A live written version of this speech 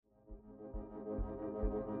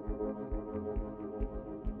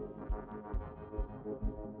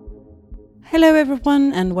Hello,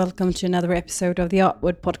 everyone, and welcome to another episode of the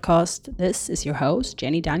Artwood podcast. This is your host,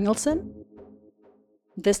 Jenny Danielson.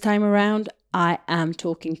 This time around, I am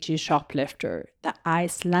talking to Shoplifter, the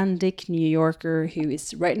Icelandic New Yorker who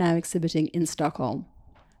is right now exhibiting in Stockholm.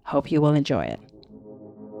 Hope you will enjoy it.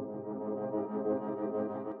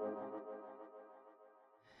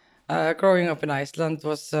 Growing up in Iceland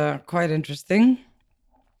was quite interesting.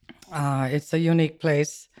 It's a unique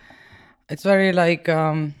place. It's very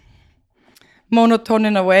monotone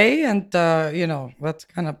in a way, and that's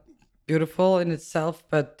kind of beautiful in itself.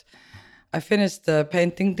 But I finished the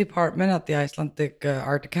painting department at the Icelandic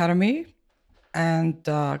Art Academy and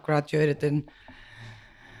graduated in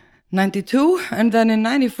 '92, and then in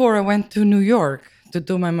 '94 I went to New York to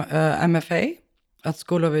do my MFA at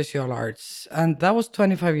School of Visual Arts, and that was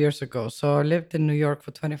 25 years ago. So I lived in New York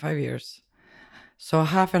for 25 years. So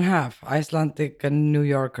half and half, Icelandic and New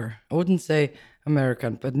Yorker. I wouldn't say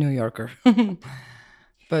American, but New Yorker.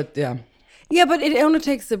 But yeah. Yeah, but it only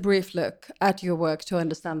takes a brief look at your work to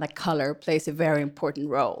understand that color plays a very important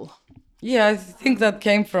role. Yeah, I think that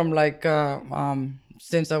came from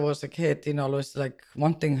since I was a kid, always like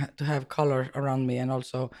wanting to have color around me. And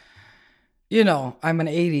also, I'm an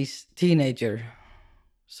 80s teenager.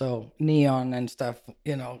 So neon and stuff,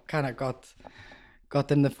 kind of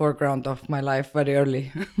got in the foreground of my life very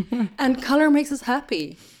early. And color makes us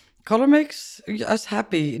happy. Color makes us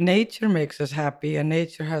happy. Nature makes us happy, and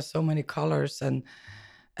nature has so many colors. And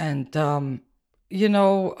you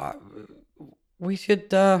know, uh, we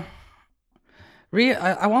should. I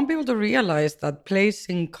want people to realize that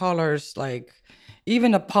placing colors, like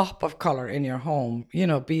even a pop of color in your home,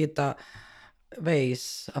 be it a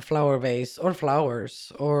vase, a flower vase, or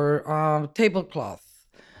flowers, or tablecloth,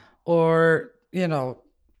 or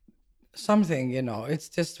something. It's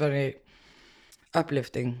just very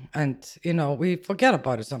uplifting, and we forget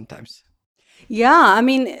about it sometimes. Yeah, I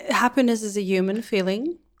mean, happiness is a human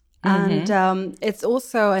feeling, and Mm-hmm. it's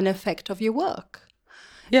also an effect of your work.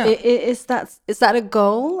 Yeah, Is that a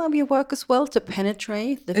goal of your work as well, to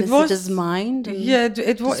penetrate the it visitor's was. mind and Yeah,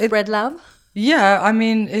 it to was. spread love? Yeah, I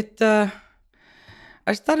mean, it.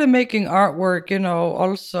 I started making artwork,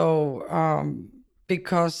 also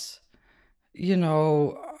because you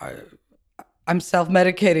know I, I'm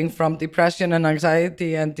self-medicating from depression and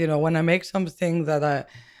anxiety, and when I make something that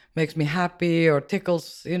makes me happy or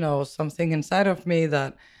tickles, something inside of me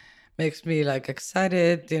that makes me like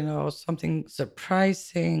excited, something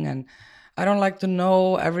surprising. And I don't like to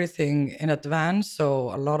know everything in advance.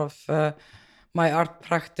 So a lot of my art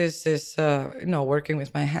practice is, working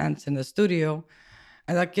with my hands in the studio.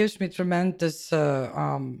 And that gives me tremendous,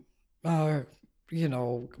 uh, you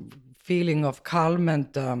know, feeling of calm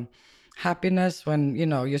and happiness when,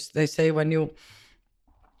 they say when you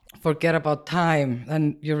forget about time,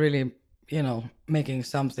 then you're really, making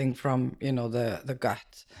something from, the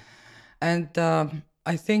gut. And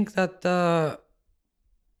I think that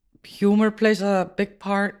humor plays a big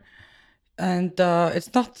part, and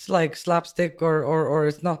it's not like slapstick or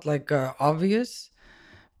it's not like obvious,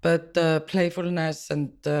 but playfulness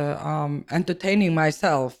and entertaining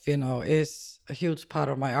myself, is a huge part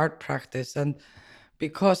of my art practice. And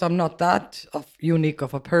because I'm not that unique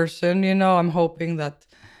of a person, I'm hoping that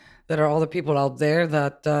there are other people out there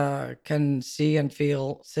that can see and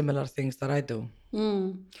feel similar things that I do.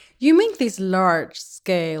 You make these large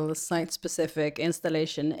scale site specific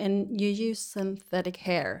installation and you use synthetic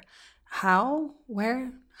hair. How?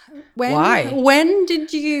 Where? Why? When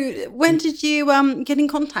did you get in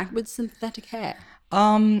contact with synthetic hair?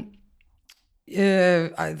 Um,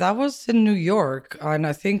 that was in New York, and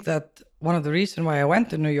I think that one of the reasons why I went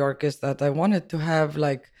to New York is that I wanted to have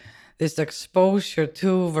like this exposure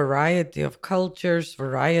to variety of cultures,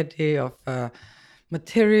 variety of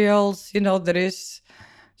materials. There is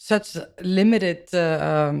such limited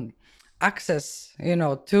access,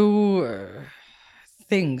 to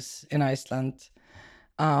things in Iceland.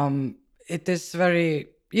 It is very,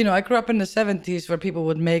 I grew up in the '70s where people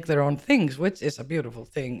would make their own things, which is a beautiful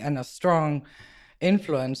thing and a strong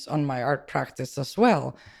influence on my art practice as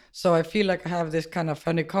well. So I feel like I have this kind of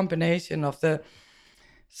funny combination of the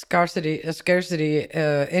scarcity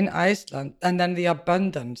in Iceland and then the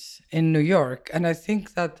abundance in New York. And I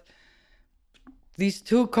think that these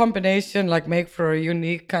two combination like make for a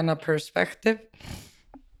unique kind of perspective.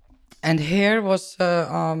 And hair was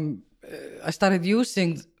I started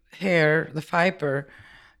using hair, the fiber,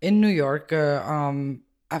 in New York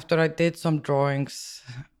after I did some drawings,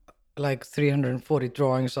 like 340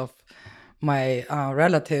 drawings of my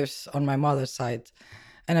relatives on my mother's side.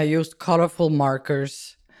 And I used colorful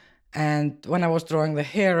markers And when I was drawing the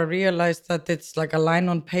hair, I realized that it's like a line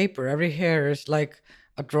on paper. Every hair is like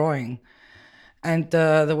a drawing. And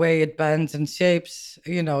the way it bends and shapes,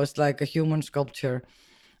 is like a human sculpture.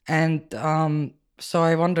 And so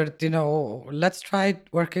I wondered, let's try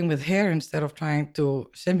working with hair instead of trying to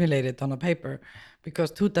simulate it on a paper,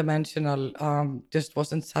 because two-dimensional just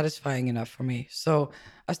wasn't satisfying enough for me. So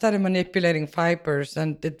I started manipulating fibers,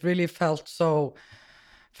 and it really felt so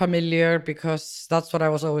familiar because that's what I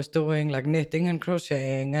was always doing, like knitting and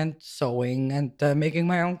crocheting and sewing and making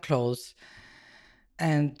my own clothes,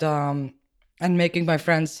 and making my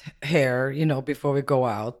friends' hair, before we go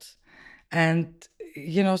out. And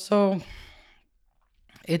so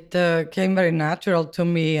it came very natural to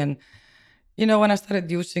me. And when I started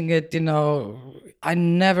using it, I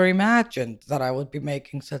never imagined that I would be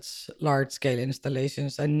making such large scale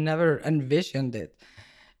installations. I never envisioned it.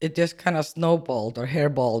 It just kind of snowballed or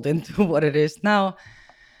hairballed into what it is now.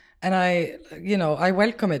 And I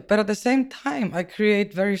welcome it. But at the same time, I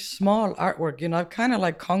create very small artwork. I've kind of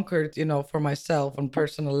like conquered, for myself on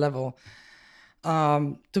personal level,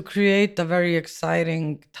 to create a very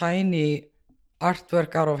exciting, tiny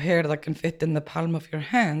artwork out of hair that can fit in the palm of your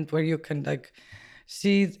hand, where you can like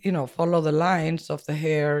see, follow the lines of the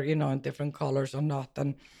hair, in different colors or not,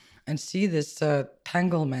 and see this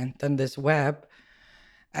tanglement and this web.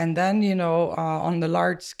 And then, on the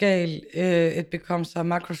large scale, it becomes a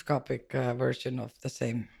macroscopic version of the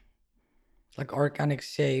same, like organic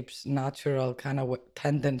shapes, natural kind of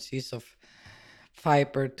tendencies of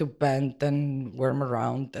fiber to bend and worm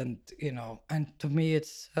around. And and to me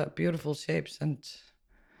it's beautiful shapes.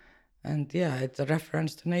 And yeah, it's a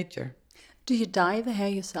reference to nature. Do you dye the hair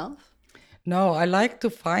yourself? No, I like to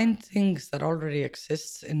find things that already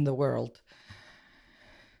exists in the world.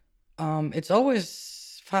 It's always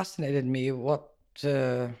fascinated me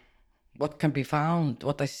uh, what can be found,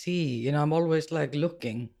 what I see. I'm always like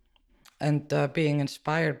looking and being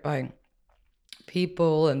inspired by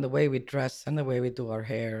people and the way we dress and the way we do our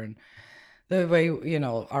hair and the way,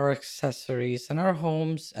 our accessories and our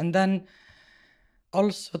homes. And then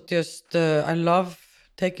also just I love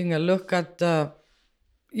taking a look at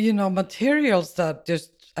materials that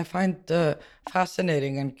just I find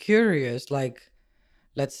fascinating and curious, like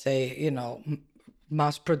let's say,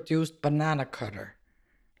 mass produced banana cutter.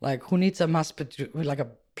 Like, who needs a mass produced, like a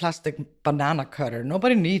plastic banana cutter?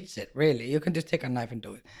 Nobody needs it, really. You can just take a knife and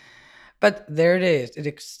do it. But there it is, it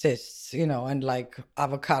exists, and like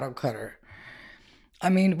avocado cutter. I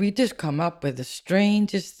mean, we just come up with the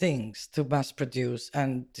strangest things to mass produce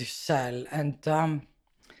and to sell and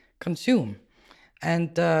consume.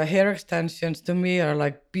 And hair extensions to me are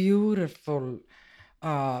like beautiful,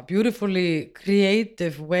 beautifully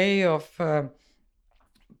creative way of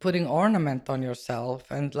putting ornament on yourself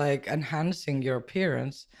and like enhancing your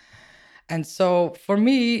appearance. And so for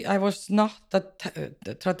me, I was not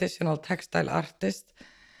the traditional textile artist,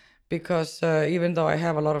 because even though I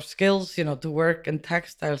have a lot of skills, to work in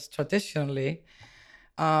textiles traditionally,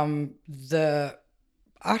 the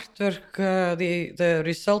artwork, the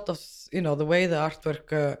result of the way the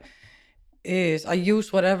artwork is, I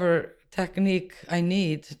use whatever technique I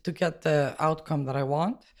need to get the outcome that I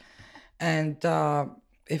want. And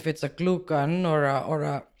if it's a glue gun or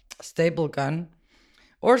a staple gun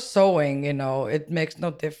or sewing, it makes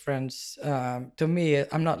no difference to me.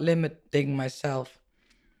 I'm not limiting myself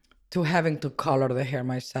to having to color the hair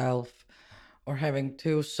myself or having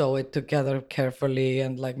to sew it together carefully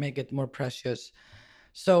and like make it more precious.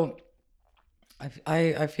 So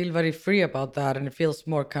I feel very free about that, and it feels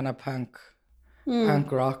more kind of punk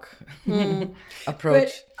rock But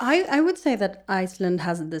approach. I would say that Iceland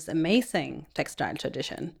has this amazing textile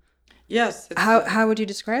tradition. Yes, it's How would you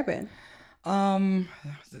describe it? um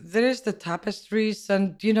there is the tapestries,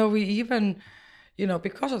 and we even,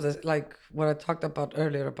 because of this, like what I talked about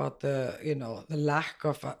earlier about the, the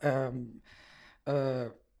uh,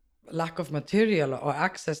 lack of material or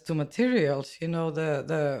access to materials.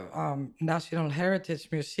 The National Heritage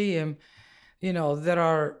Museum, there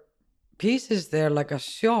are pieces there like a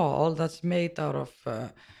shawl that's made out of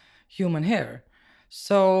human hair.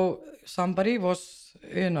 So somebody was,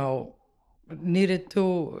 needed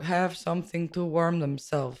to have something to warm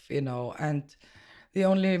themselves, and the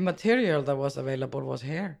only material that was available was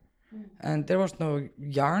hair. And there was no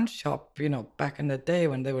yarn shop, back in the day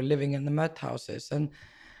when they were living in the mud houses. And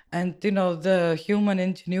the human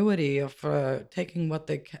ingenuity of taking what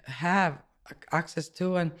they have access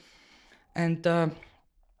to, and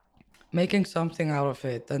making something out of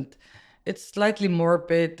it. And it's slightly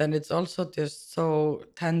morbid, and it's also just so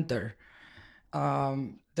tender.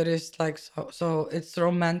 There is like, so it's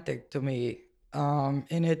romantic to me.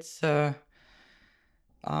 in its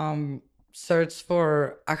um, search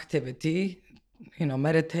for activity,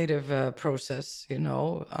 meditative process,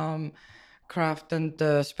 craft and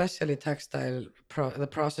especially textile, the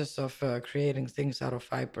process of creating things out of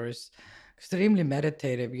fiber is extremely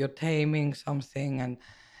meditative. You're taming something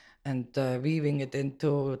and weaving it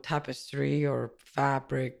into tapestry or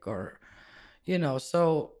fabric or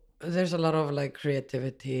so there's a lot of like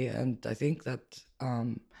creativity, and I think that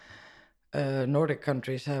Nordic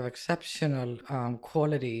countries have exceptional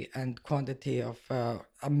quality and quantity of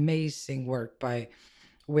amazing work by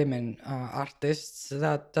women artists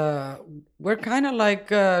that were kind of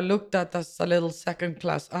like looked at as a little second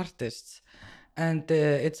class artists. And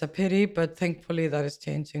it's a pity, but thankfully that is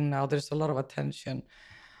changing now. There's a lot of attention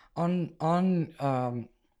on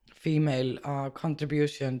female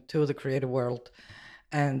contribution to the creative world,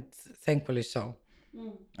 and thankfully so.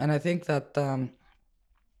 And I think that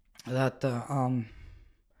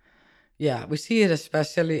yeah, we see it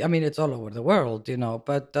especially. I mean, it's all over the world,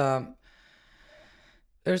 but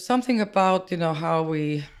there's something about how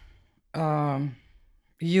we um,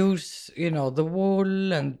 use the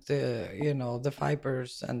wool and the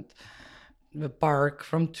fibers and the bark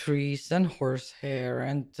from trees and horsehair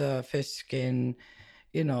and fish skin,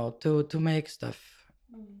 to make stuff.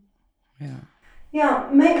 Yeah. Yeah,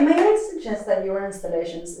 may I suggest that your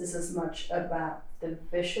installations is as much about the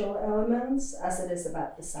visual elements as it is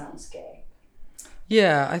about the soundscape?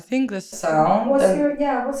 Yeah, I think the sound.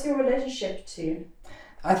 What's your relationship to?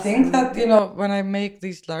 I think that when I make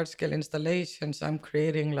these large scale installations, I'm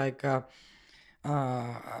creating like a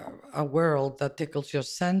world that tickles your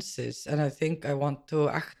senses, and I think I want to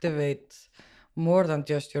activate more than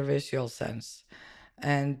just your visual sense.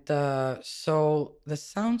 And so the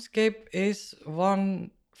soundscape is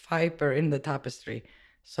one fiber in the tapestry,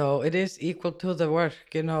 so it is equal to the work,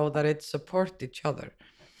 that it support each other,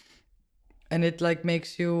 and it like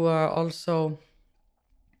makes you also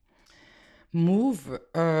move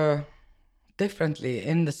differently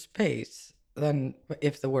in the space than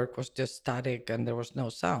if the work was just static and there was no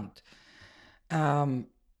sound. Um,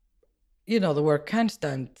 the work can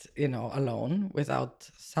stand, alone without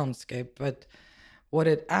soundscape, but what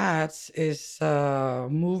it adds is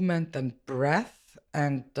movement and breath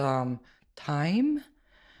and time,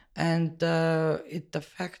 and it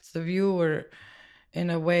affects the viewer in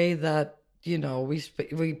a way that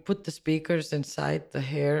we put the speakers inside the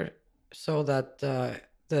hair so that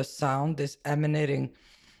the sound is emanating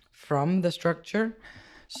from the structure.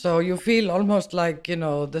 So you feel almost like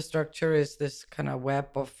the structure is this kind of web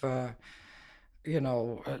of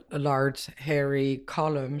large hairy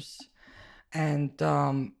columns, and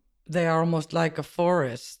they are almost like a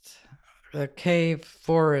forest, a cave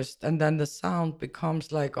forest, and then the sound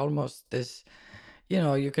becomes like almost this.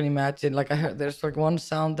 You can imagine, like I heard, there's like one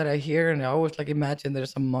sound that I hear, and I always like imagine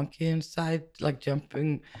there's a monkey inside, like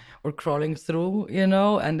jumping or crawling through,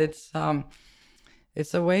 and it's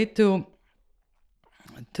a way to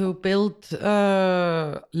build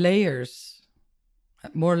layers,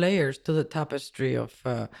 more layers to the tapestry of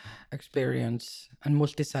experience and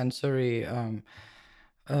multisensory um,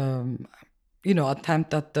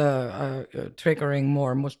 attempt at triggering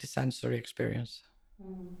more multisensory experience.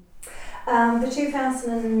 The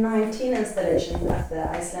 2019 installation at the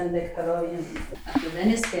Icelandic Pavilion at the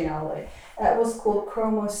Venice Biennale was called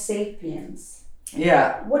Chromo Sapiens.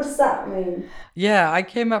 Yeah. What does that mean? Yeah, I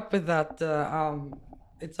came up with that.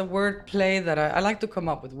 It's a word play that I like to come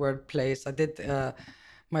up with word plays. I did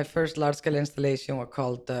my first large scale installation was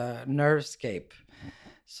called Nervescape.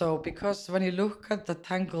 So because when you look at the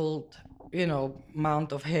tangled,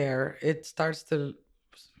 amount of hair, it starts to,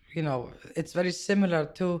 it's very similar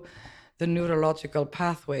to the neurological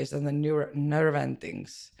pathways and the nerve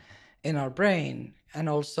endings in our brain, and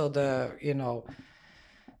also the,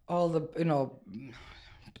 all the,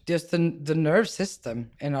 just the nerve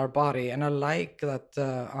system in our body. And I like that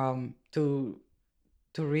to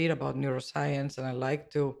read about neuroscience, and I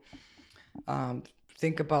like to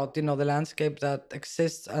think about the landscape that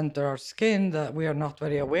exists under our skin that we are not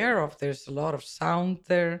very aware of. There's a lot of sound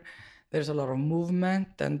there, there's a lot of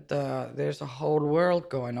movement, and there's a whole world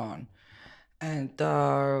going on, and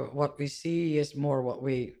what we see is more what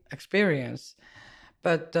we experience.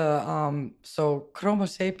 But so Chromo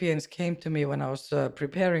Sapiens came to me when I was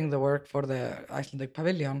preparing the work for the Icelandic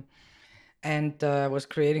Pavilion, and was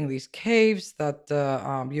creating these caves that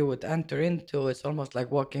you would enter into. It's almost like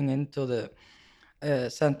walking into the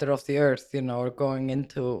center of the earth, or going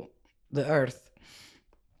into the earth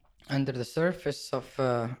under the surface of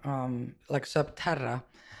like subterra.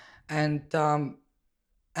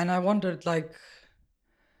 And I wondered, like,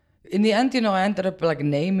 in the end, I ended up like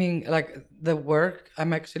naming like the work.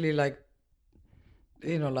 I'm actually like,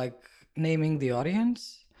 like naming the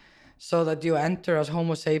audience, so that you enter as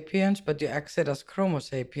Homo sapiens, but you exit as Chromo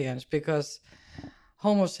sapiens, because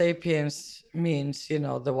Homo sapiens means,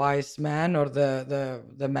 the wise man, or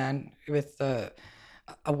the man with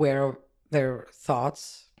aware of their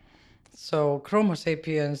thoughts. So Chromo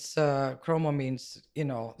sapiens, Chromo means,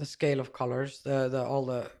 the scale of colors, the all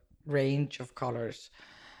the range of colors,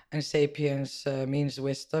 and sapiens means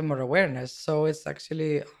wisdom or awareness. So it's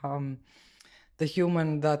actually the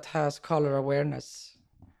human that has color awareness.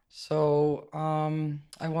 So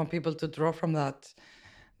I want people to draw from that.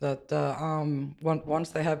 That once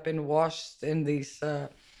they have been washed in these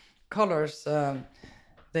colors,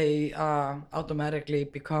 they automatically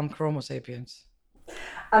become Chromo sapiens.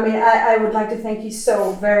 I mean, I would like to thank you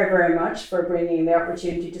so very, very much for bringing the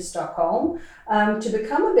opportunity to Stockholm to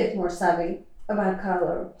become a bit more savvy about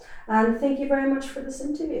color. And thank you very much for this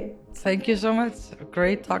interview. Thank you so much.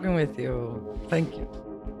 Great talking with you. Thank you.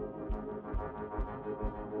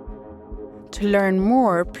 To learn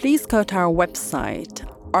more, please go to our website,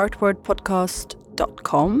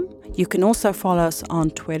 artwordpodcast.com. You can also follow us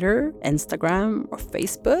on Twitter, Instagram, or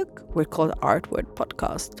Facebook. We're called Artword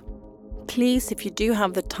Podcast. Please, if you do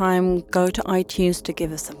have the time, go to iTunes to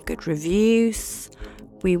give us some good reviews.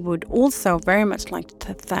 We would also very much like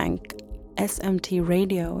to thank SMT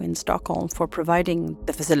Radio in Stockholm for providing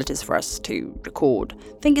the facilities for us to record.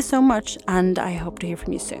 Thank you so much, and I hope to hear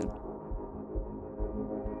from you soon.